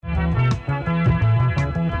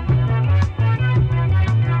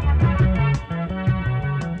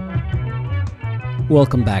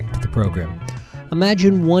Welcome back to the program.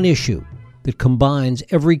 Imagine one issue that combines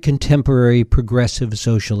every contemporary progressive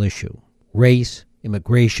social issue: race,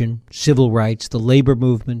 immigration, civil rights, the labor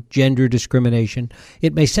movement, gender discrimination.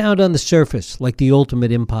 It may sound on the surface like the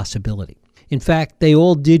ultimate impossibility. In fact, they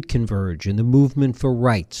all did converge in the movement for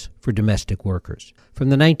rights for domestic workers. From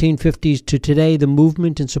the 1950s to today, the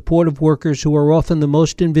movement in support of workers who are often the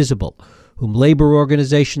most invisible, whom labor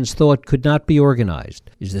organizations thought could not be organized,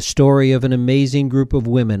 is the story of an amazing group of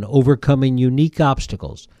women overcoming unique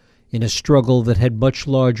obstacles in a struggle that had much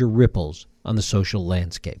larger ripples on the social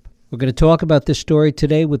landscape. We're going to talk about this story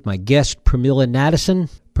today with my guest, Pramila Nadesan.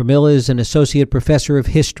 Pramila is an associate professor of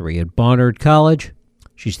history at Barnard College.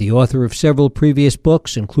 She's the author of several previous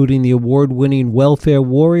books, including the award-winning Welfare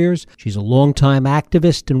Warriors. She's a longtime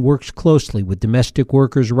activist and works closely with domestic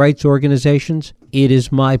workers' rights organizations. It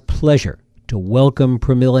is my pleasure to welcome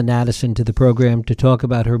Pramila Nadesan to the program to talk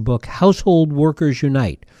about her book, Household Workers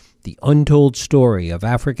Unite: The Untold Story of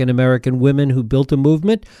African American Women Who Built a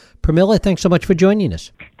Movement. Pramila, thanks so much for joining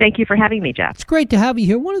us. Thank you for having me, Jeff. It's great to have you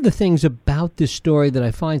here. One of the things about this story that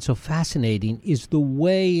I find so fascinating is the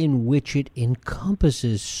way in which it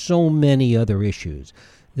encompasses so many other issues.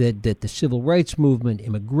 That the civil rights movement,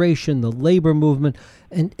 immigration, the labor movement,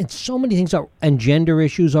 and so many things and gender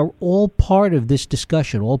issues are all part of this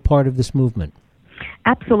discussion, all part of this movement.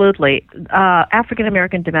 Absolutely. African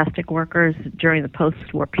American domestic workers during the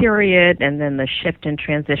post-war period, and then the shift and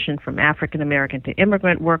transition from African American to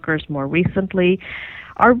immigrant workers more recently,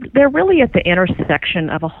 they're really at the intersection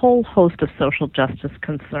of a whole host of social justice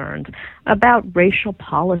concerns about racial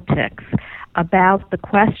politics, about the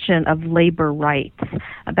question of labor rights,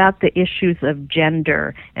 about the issues of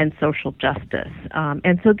gender and social justice.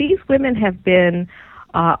 And so these women have been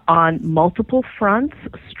on multiple fronts,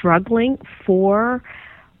 struggling for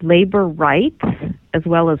labor rights, as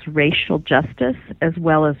well as racial justice, as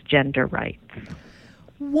well as gender rights.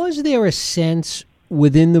 Was there a sense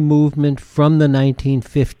within the movement from the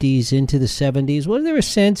 1950s into the 70s, was there a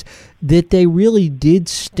sense that they really did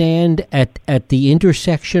stand at the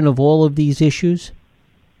intersection of all of these issues?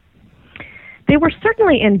 They were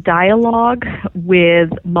certainly in dialogue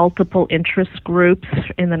with multiple interest groups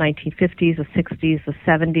in the 1950s, the 60s, the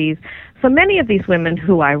 70s. So many of these women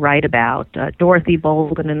who I write about, Dorothy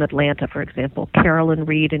Bolden in Atlanta, for example, Carolyn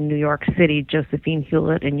Reed in New York City, Josephine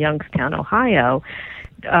Hewlett in Youngstown, Ohio,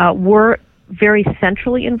 were very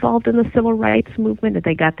centrally involved in the civil rights movement, and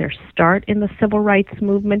they got their start in the civil rights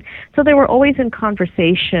movement. So they were always in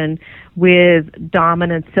conversation with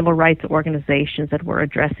dominant civil rights organizations that were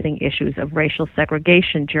addressing issues of racial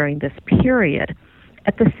segregation during this period.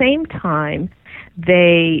 At the same time,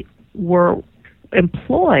 they were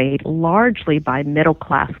employed largely by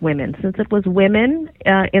middle-class women, since it was women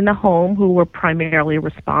in the home who were primarily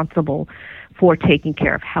responsible for taking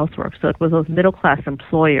care of housework. So it was those middle-class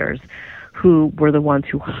employers who were the ones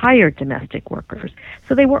who hired domestic workers.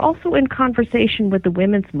 So they were also in conversation with the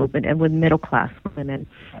women's movement and with middle-class women.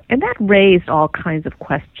 And that raised all kinds of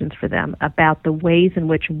questions for them about the ways in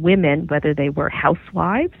which women, whether they were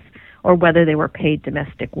housewives or whether they were paid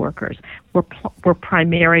domestic workers, were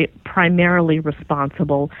primarily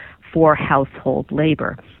responsible for household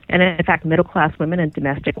labor. And in fact, middle-class women and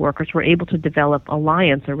domestic workers were able to develop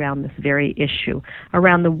alliance around this very issue,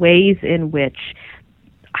 around the ways in which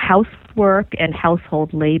housework and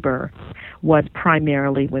household labor was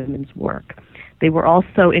primarily women's work. They were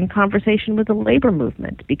also in conversation with the labor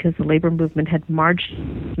movement because the labor movement had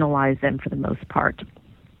marginalized them for the most part.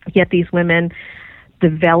 Yet these women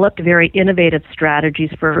developed very innovative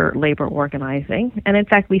strategies for labor organizing. And in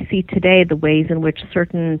fact, we see today the ways in which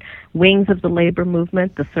certain wings of the labor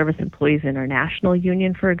movement, the Service Employees International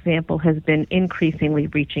Union, for example, has been increasingly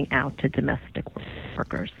reaching out to domestic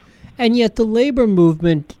workers. And yet the labor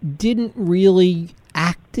movement didn't really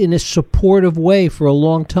act in a supportive way for a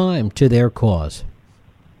long time to their cause.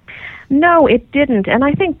 No, it didn't. And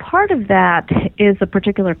I think part of that is a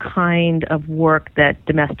particular kind of work that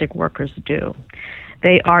domestic workers do.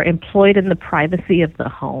 They are employed in the privacy of the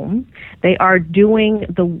home. They are doing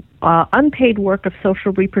the unpaid work of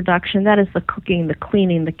social reproduction, that is the cooking, the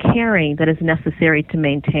cleaning, the caring that is necessary to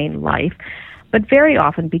maintain life. But very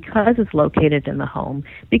often, because it's located in the home,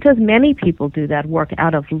 because many people do that work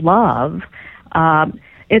out of love,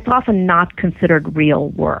 it's often not considered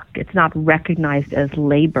real work. It's not recognized as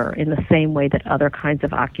labor in the same way that other kinds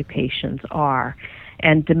of occupations are.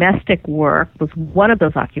 And domestic work was one of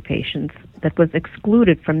those occupations that was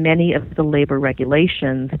excluded from many of the labor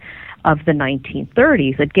regulations of the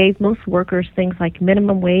 1930s. It gave most workers things like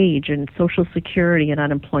minimum wage and Social Security and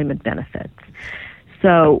unemployment benefits.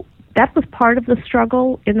 So that was part of the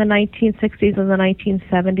struggle in the 1960s and the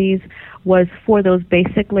 1970s, was for those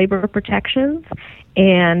basic labor protections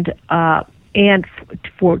and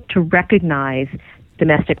to recognize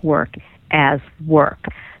domestic work as work.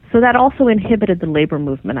 So that also inhibited the labor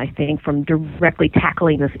movement, I think, from directly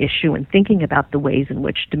tackling this issue and thinking about the ways in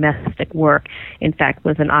which domestic work, in fact,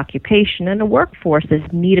 was an occupation and a workforce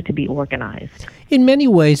that needed to be organized. In many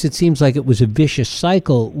ways, it seems like it was a vicious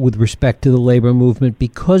cycle with respect to the labor movement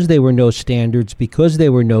because there were no standards, because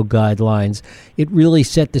there were no guidelines. It really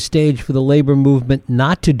set the stage for the labor movement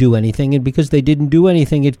not to do anything, and because they didn't do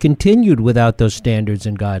anything, it continued without those standards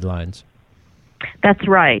and guidelines. That's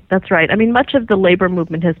right. I mean, much of the labor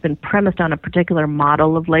movement has been premised on a particular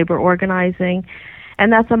model of labor organizing,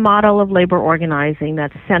 and that's a model of labor organizing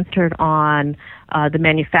that's centered on the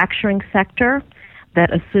manufacturing sector, that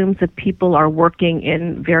assumes that people are working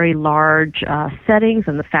in very large settings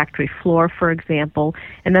on the factory floor, for example,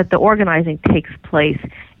 and that the organizing takes place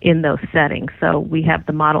in those settings. So we have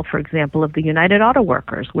the model, for example, of the United Auto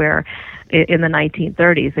Workers, where in the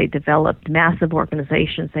 1930s they developed massive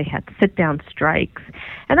organizations. They had sit-down strikes.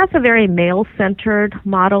 And that's a very male-centered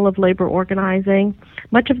model of labor organizing.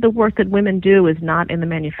 Much of the work that women do is not in the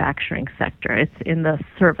manufacturing sector. It's in the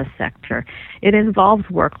service sector. It involves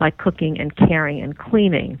work like cooking and caring and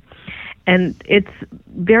cleaning. And it's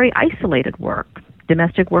very isolated work.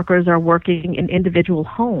 Domestic workers are working in individual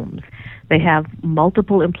homes. They have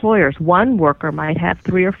multiple employers. One worker might have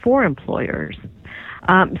 3 or 4 employers.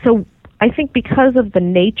 So I think because of the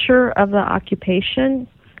nature of the occupation,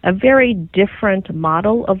 a very different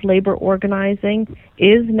model of labor organizing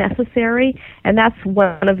is necessary, and that's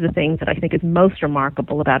one of the things that I think is most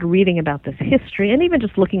remarkable about reading about this history, and even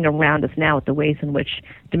just looking around us now at the ways in which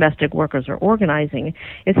domestic workers are organizing,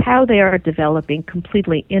 is how they are developing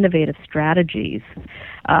completely innovative strategies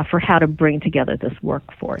for how to bring together this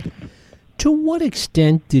workforce. To what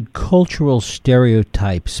extent did cultural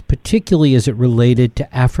stereotypes, particularly as it related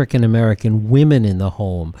to African American women in the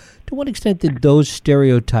home, to what extent did those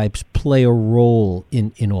stereotypes play a role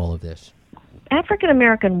in all of this? African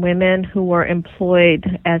American women who were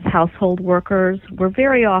employed as household workers were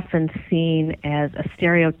very often seen as a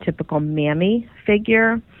stereotypical mammy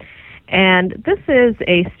figure. And this is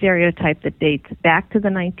a stereotype that dates back to the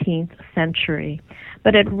 19th century,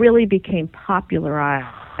 but it really became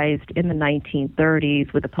popularized in the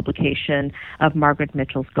 1930s with the publication of Margaret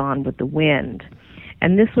Mitchell's Gone with the Wind.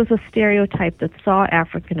 And this was a stereotype that saw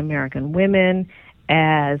African American women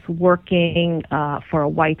as working for a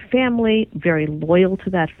white family, very loyal to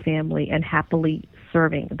that family, and happily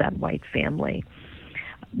serving that white family.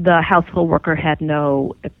 The household worker had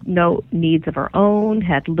no needs of her own,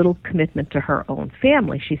 had little commitment to her own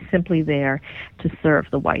family. She's simply there to serve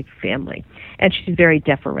the white family. And she's very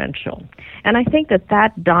deferential. And I think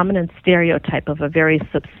that dominant stereotype of a very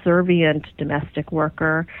subservient domestic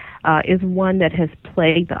worker is one that has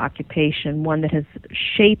plagued the occupation, one that has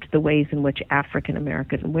shaped the ways in which African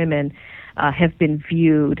American women have been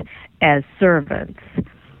viewed as servants.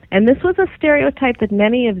 And this was a stereotype that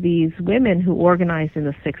many of these women who organized in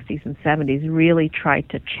the 60s and 70s really tried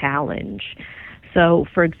to challenge. So,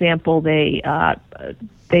 for example, they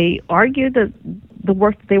argued that the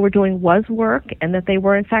work that they were doing was work and that they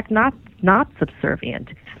were, in fact, not subservient,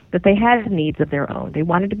 that they had needs of their own. They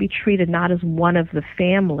wanted to be treated not as one of the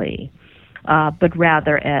family, but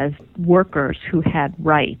rather as workers who had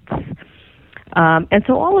rights. And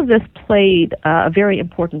so all of this played a very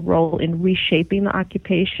important role in reshaping the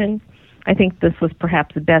occupation. I think this was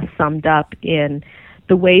perhaps best summed up in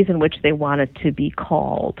the ways in which they wanted to be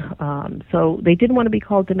called. So they didn't want to be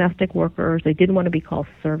called domestic workers. They didn't want to be called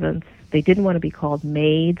servants. They didn't want to be called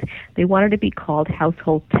maids. They wanted to be called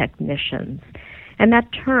household technicians. And that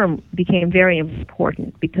term became very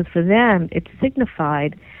important because for them it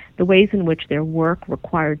signified the ways in which their work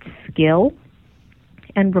required skill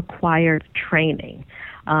and required training.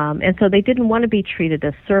 And so they didn't want to be treated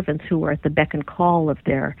as servants who were at the beck and call of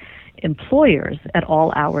their employers at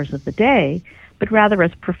all hours of the day, but rather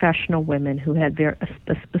as professional women who had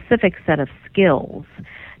a specific set of skills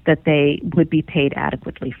that they would be paid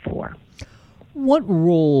adequately for. What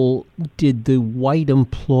role did the white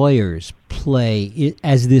employers play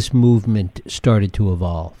as this movement started to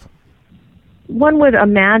evolve? One would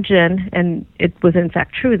imagine, and it was in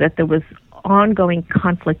fact true, that there was ongoing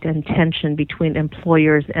conflict and tension between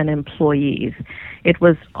employers and employees. It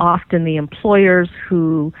was often the employers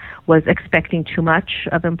who was expecting too much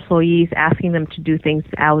of employees, asking them to do things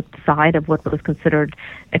outside of what was considered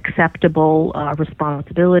acceptable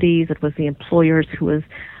responsibilities. It was the employers who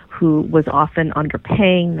was often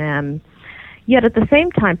underpaying them. Yet at the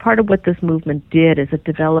same time, part of what this movement did is it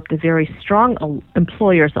developed a very strong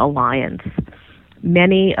employers alliance.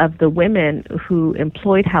 Many of the women who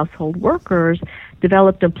employed household workers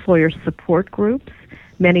developed employer support groups.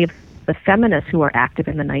 Many of the feminists who were active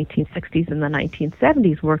in the 1960s and the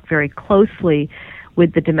 1970s worked very closely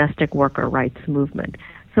with the domestic worker rights movement.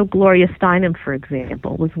 So Gloria Steinem, for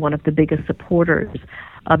example, was one of the biggest supporters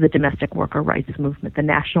of the domestic worker rights movement. The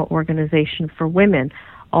National Organization for Women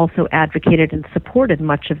also advocated and supported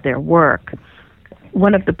much of their work.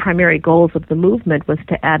 One of the primary goals of the movement was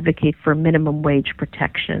to advocate for minimum wage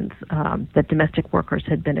protections that domestic workers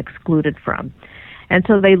had been excluded from. And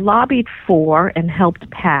so they lobbied for and helped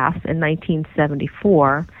pass in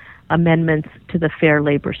 1974 amendments to the Fair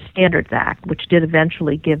Labor Standards Act, which did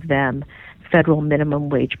eventually give them federal minimum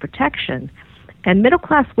wage protection. And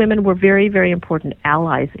middle-class women were very, very important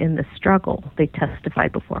allies in the struggle. They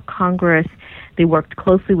testified before Congress. They worked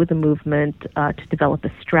closely with the movement to develop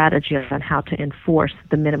a strategy on how to enforce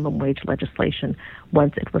the minimum wage legislation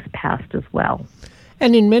once it was passed as well.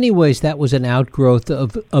 And in many ways, that was an outgrowth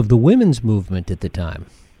of the women's movement at the time.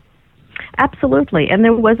 Absolutely. And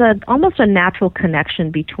there was almost a natural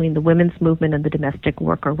connection between the women's movement and the domestic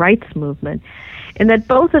worker rights movement, in that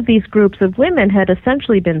both of these groups of women had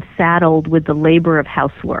essentially been saddled with the labor of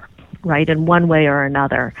housework, right, in one way or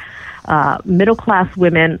another. Middle-class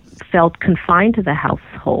women felt confined to the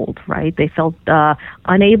household, right? They felt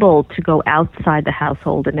unable to go outside the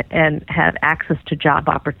household and have access to job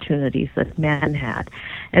opportunities that men had.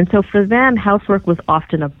 And so for them, housework was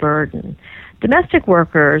often a burden. Domestic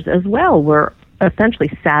workers as well were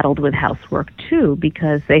essentially saddled with housework too,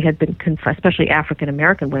 because they had been, especially African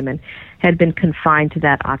American women, had been confined to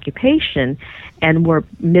that occupation and were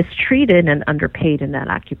mistreated and underpaid in that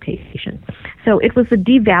occupation. So it was a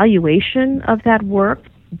devaluation of that work,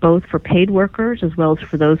 both for paid workers as well as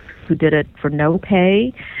for those who did it for no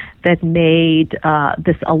pay, that made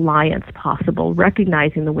this alliance possible,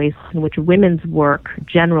 recognizing the ways in which women's work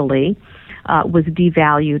generally was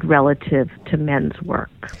devalued relative to men's work.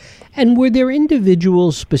 And were there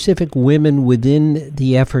individuals, specific women within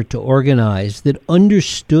the effort to organize, that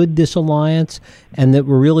understood this alliance and that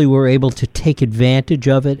were able to take advantage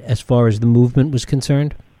of it as far as the movement was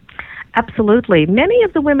concerned? Absolutely. Many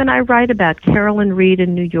of the women I write about, Carolyn Reed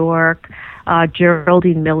in New York,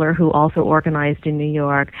 Geraldine Miller, who also organized in New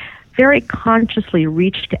York, very consciously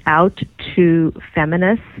reached out to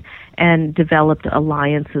feminists and developed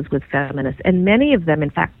alliances with feminists. And many of them, in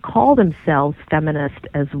fact, call themselves feminist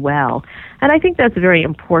as well. And I think that's very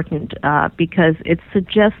important because it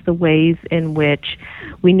suggests the ways in which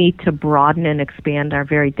we need to broaden and expand our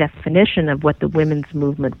very definition of what the women's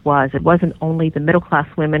movement was. It wasn't only the middle-class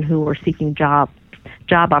women who were seeking job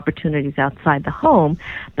opportunities outside the home,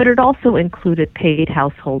 but it also included paid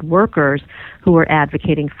household workers who were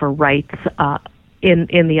advocating for rights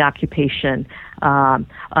in the occupation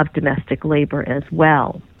of domestic labor as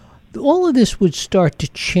well. All of this would start to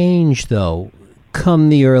change, though, come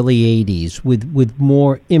the early 80s with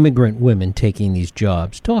more immigrant women taking these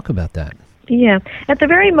jobs. Talk about that. Yeah. At the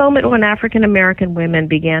very moment when African American women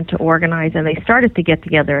began to organize, and they started to get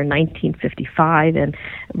together in 1955 and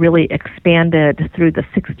really expanded through the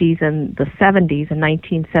 60s and the 70s, in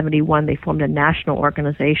 1971 they formed a national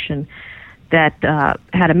organization that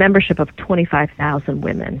had a membership of 25,000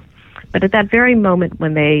 women. But at that very moment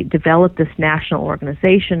when they developed this national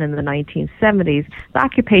organization in the 1970s, the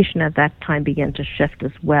occupation at that time began to shift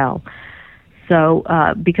as well. So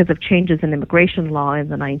because of changes in immigration law in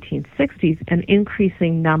the 1960s, an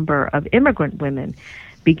increasing number of immigrant women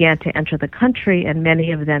began to enter the country, and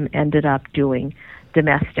many of them ended up doing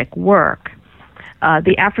domestic work.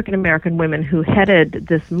 The African American women who headed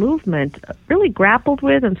this movement really grappled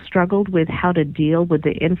with and struggled with how to deal with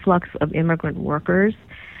the influx of immigrant workers.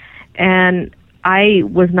 And I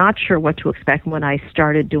was not sure what to expect when I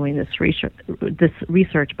started doing this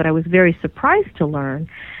research, but I was very surprised to learn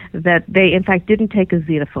that they, in fact, didn't take a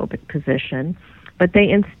xenophobic position, but they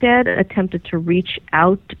instead attempted to reach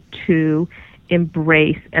out to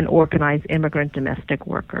embrace and organize immigrant domestic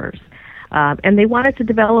workers. And they wanted to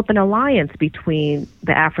develop an alliance between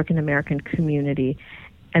the African American community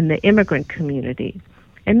and the immigrant community.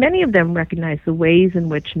 And many of them recognized the ways in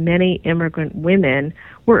which many immigrant women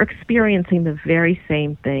were experiencing the very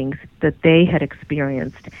same things that they had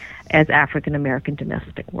experienced as African American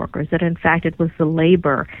domestic workers, that in fact it was the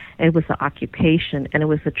labor, it was the occupation, and it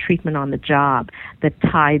was the treatment on the job that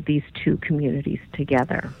tied these two communities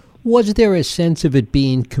together. Was there a sense of it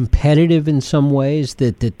being competitive in some ways,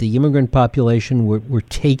 that the immigrant population were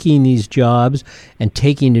taking these jobs and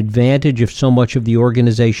taking advantage of so much of the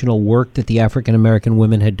organizational work that the African American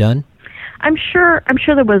women had done? I'm sure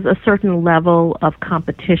there was a certain level of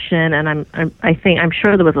competition, and I'm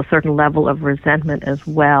sure there was a certain level of resentment as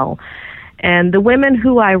well. And the women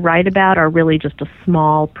who I write about are really just a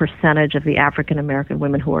small percentage of the African American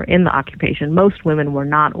women who are in the occupation. Most women were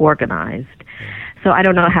not organized. So I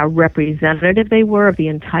don't know how representative they were of the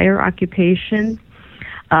entire occupation.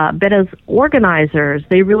 But as organizers,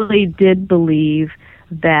 they really did believe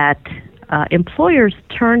that employers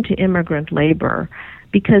turned to immigrant labor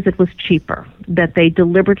because it was cheaper, that they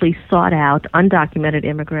deliberately sought out undocumented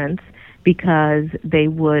immigrants because they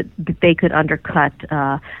could undercut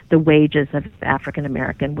the wages of African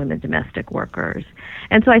American women domestic workers.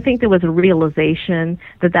 And so I think there was a realization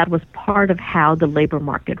that that was part of how the labor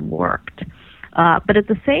market worked. But at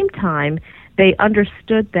the same time, they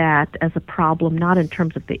understood that as a problem not in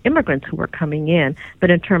terms of the immigrants who were coming in,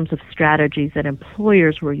 but in terms of strategies that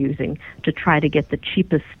employers were using to try to get the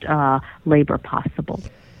cheapest labor possible.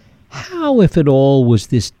 How, if at all, was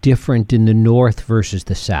this different in the North versus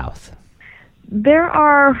the South? There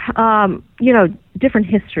are, different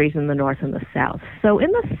histories in the North and the South. So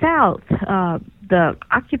in the South, the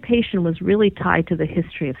occupation was really tied to the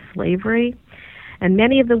history of slavery. And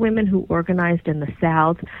many of the women who organized in the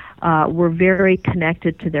South were very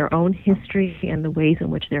connected to their own history and the ways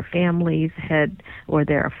in which their families had, or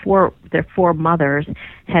their foremothers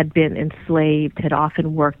had been enslaved, had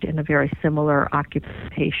often worked in a very similar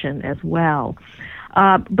occupation as well.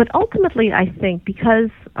 But ultimately, I think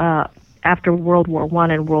because after World War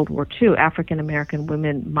I and World War II, African American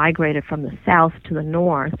women migrated from the South to the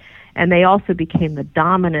North, and they also became the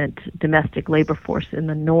dominant domestic labor force in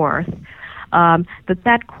the North.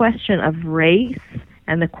 That question of race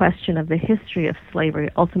and the question of the history of slavery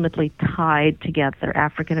ultimately tied together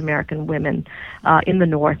African American women in the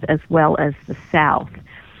North as well as the South.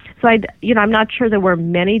 So I'm not sure there were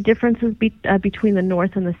many differences between the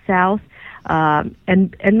North and the South.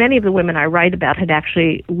 And many of the women I write about had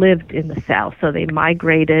actually lived in the South, so they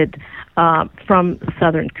migrated from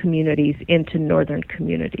southern communities into northern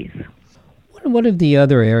communities. One of the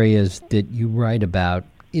other areas that you write about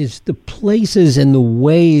is the places and the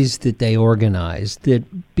ways that they organized, that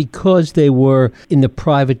because they were in the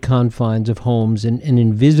private confines of homes and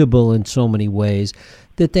invisible in so many ways,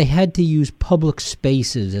 that they had to use public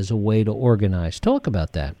spaces as a way to organize. Talk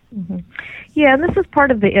about that. Mm-hmm. Yeah, and this is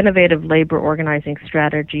part of the innovative labor organizing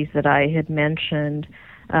strategies that I had mentioned,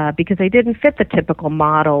 because they didn't fit the typical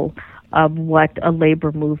model of what a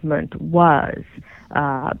labor movement was.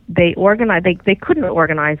 They couldn't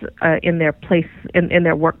organize in their place in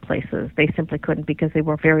their workplaces. They simply couldn't because they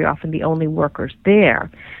were very often the only workers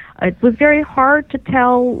there. It was very hard to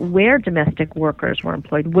tell where domestic workers were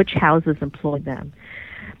employed, which houses employed them.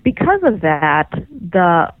 Because of that,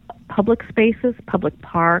 the public spaces, public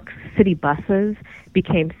parks, city buses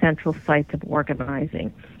became central sites of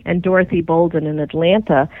organizing. And Dorothy Bolden in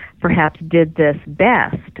Atlanta perhaps did this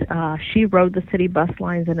best. She rode the city bus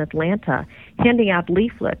lines in Atlanta, handing out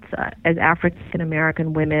leaflets as African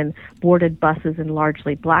American women boarded buses in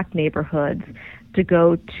largely black neighborhoods to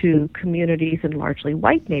go to communities in largely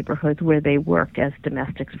white neighborhoods where they worked as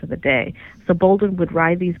domestics for the day. So Bolden would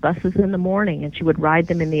ride these buses in the morning, and she would ride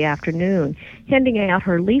them in the afternoon, handing out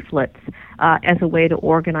her leaflets as a way to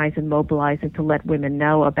organize and mobilize and to let women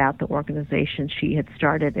know about the organization she had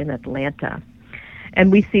started in Atlanta.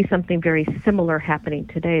 And we see something very similar happening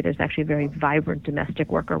today. There's actually a very vibrant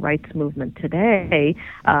domestic worker rights movement today,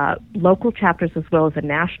 local chapters as well as a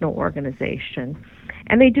national organization.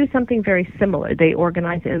 And they do something very similar. They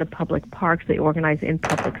organize in the public parks. They organize in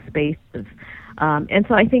public spaces. And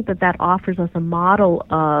so I think that offers us a model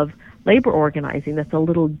of labor organizing that's a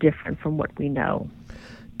little different from what we know.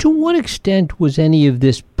 To what extent was any of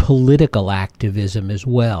this political activism as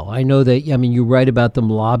well? I know that, you write about them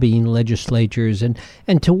lobbying legislatures, and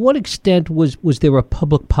to what extent was there a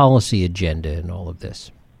public policy agenda in all of this?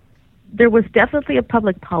 There was definitely a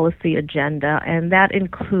public policy agenda, and that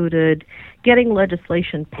included getting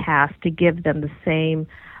legislation passed to give them the same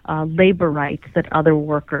labor rights that other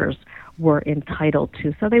workers were entitled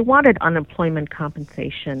to. So they wanted unemployment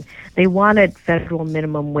compensation. They wanted federal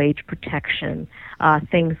minimum wage protection,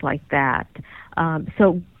 things like that.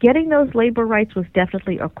 So getting those labor rights was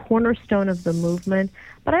definitely a cornerstone of the movement.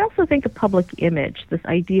 But I also think the public image, this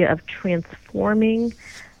idea of transforming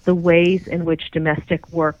the ways in which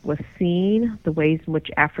domestic work was seen, the ways in which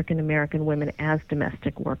African American women as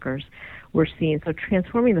domestic workers were seen. So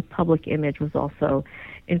transforming the public image was also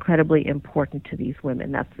incredibly important to these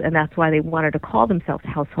women. That's why they wanted to call themselves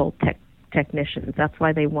household technicians. That's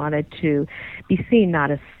why they wanted to be seen not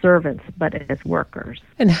as servants but as workers.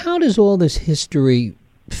 And how does all this history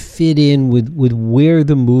fit in with where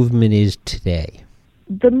the movement is today?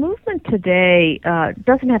 The movement today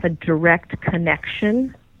doesn't have a direct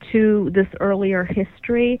connection to this earlier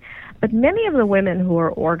history, but many of the women who are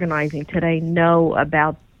organizing today know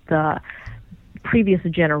about the previous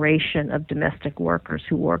generation of domestic workers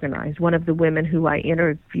who organized. One of the women who I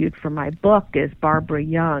interviewed for my book is Barbara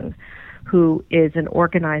Young, who is an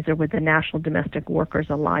organizer with the National Domestic Workers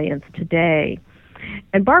Alliance today.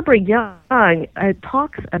 And Barbara Young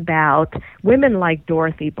talks about women like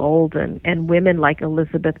Dorothy Bolden and women like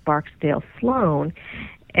Elizabeth Barksdale Sloan,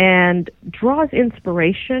 and draws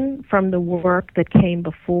inspiration from the work that came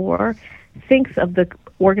before, thinks of the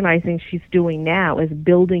organizing she's doing now as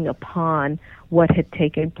building upon what had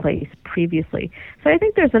taken place previously. So I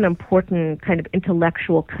think there's an important kind of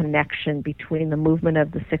intellectual connection between the movement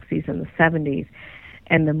of the 60s and the 70s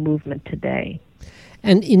and the movement today.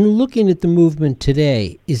 And in looking at the movement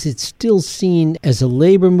today, is it still seen as a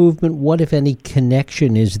labor movement? What, if any,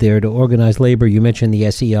 connection is there to organized labor? You mentioned the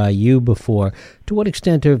SEIU before. To what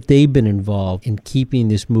extent have they been involved in keeping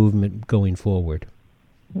this movement going forward?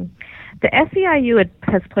 The SEIU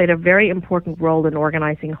has played a very important role in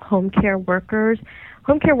organizing home care workers.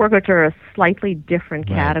 Home care workers are a slightly different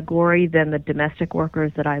category than the domestic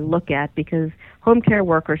workers that I look at, because home care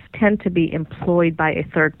workers tend to be employed by a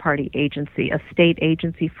third-party agency, a state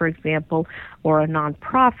agency, for example, or a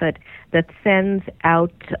nonprofit that sends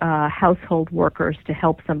out household workers to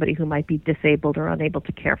help somebody who might be disabled or unable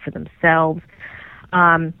to care for themselves.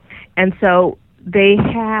 And so they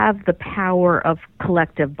have the power of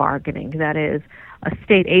collective bargaining. That is, a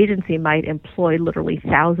state agency might employ literally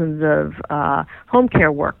thousands of home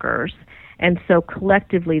care workers, and so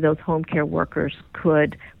collectively those home care workers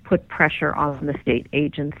could put pressure on the state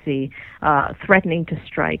agency, threatening to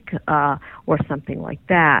strike or something like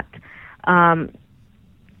that.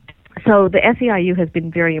 So the SEIU has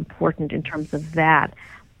been very important in terms of that.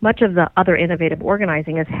 Much of the other innovative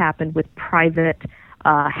organizing has happened with private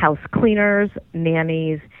house cleaners,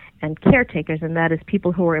 nannies, and caretakers, and that is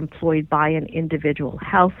people who are employed by an individual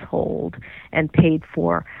household and paid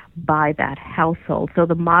for by that household. So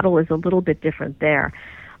the model is a little bit different there.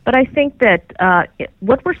 But I think that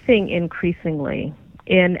what we're seeing increasingly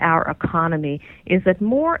in our economy is that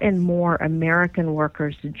more and more American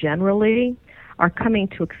workers generally are coming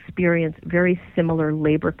to experience very similar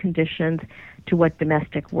labor conditions to what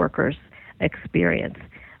domestic workers experience.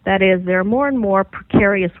 That is, there are more and more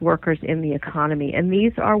precarious workers in the economy, and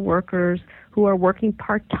these are workers who are working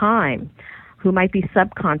part-time, who might be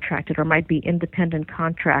subcontracted or might be independent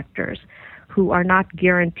contractors, who are not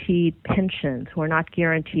guaranteed pensions, who are not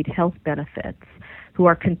guaranteed health benefits, who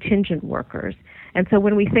are contingent workers. And so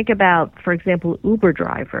when we think about, for example, Uber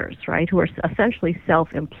drivers, right, who are essentially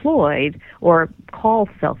self-employed or called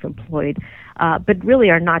self-employed, but really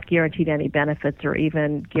are not guaranteed any benefits or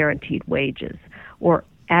even guaranteed wages, or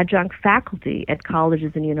adjunct faculty at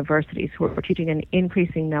colleges and universities who are teaching an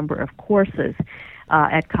increasing number of courses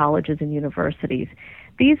at colleges and universities.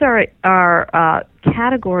 These are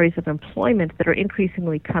categories of employment that are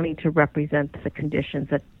increasingly coming to represent the conditions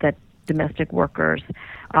that domestic workers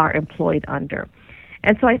are employed under.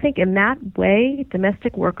 And so I think in that way,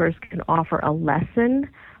 domestic workers can offer a lesson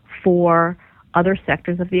for other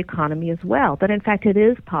sectors of the economy as well, that in fact it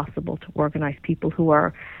is possible to organize people who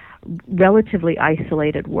are relatively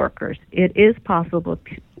isolated workers. It is possible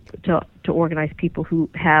to organize people who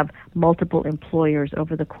have multiple employers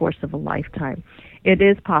over the course of a lifetime. It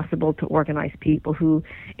is possible to organize people who,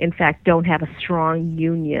 in fact, don't have a strong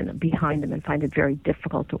union behind them and find it very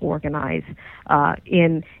difficult to organize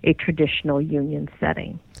in a traditional union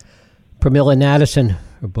setting. Pramila Nadesan,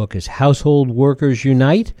 her book is Household Workers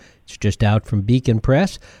Unite. It's just out from Beacon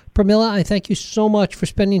Press. Pramila, I thank you so much for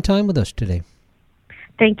spending time with us today.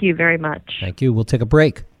 Thank you very much. Thank you. We'll take a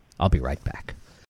break. I'll be right back.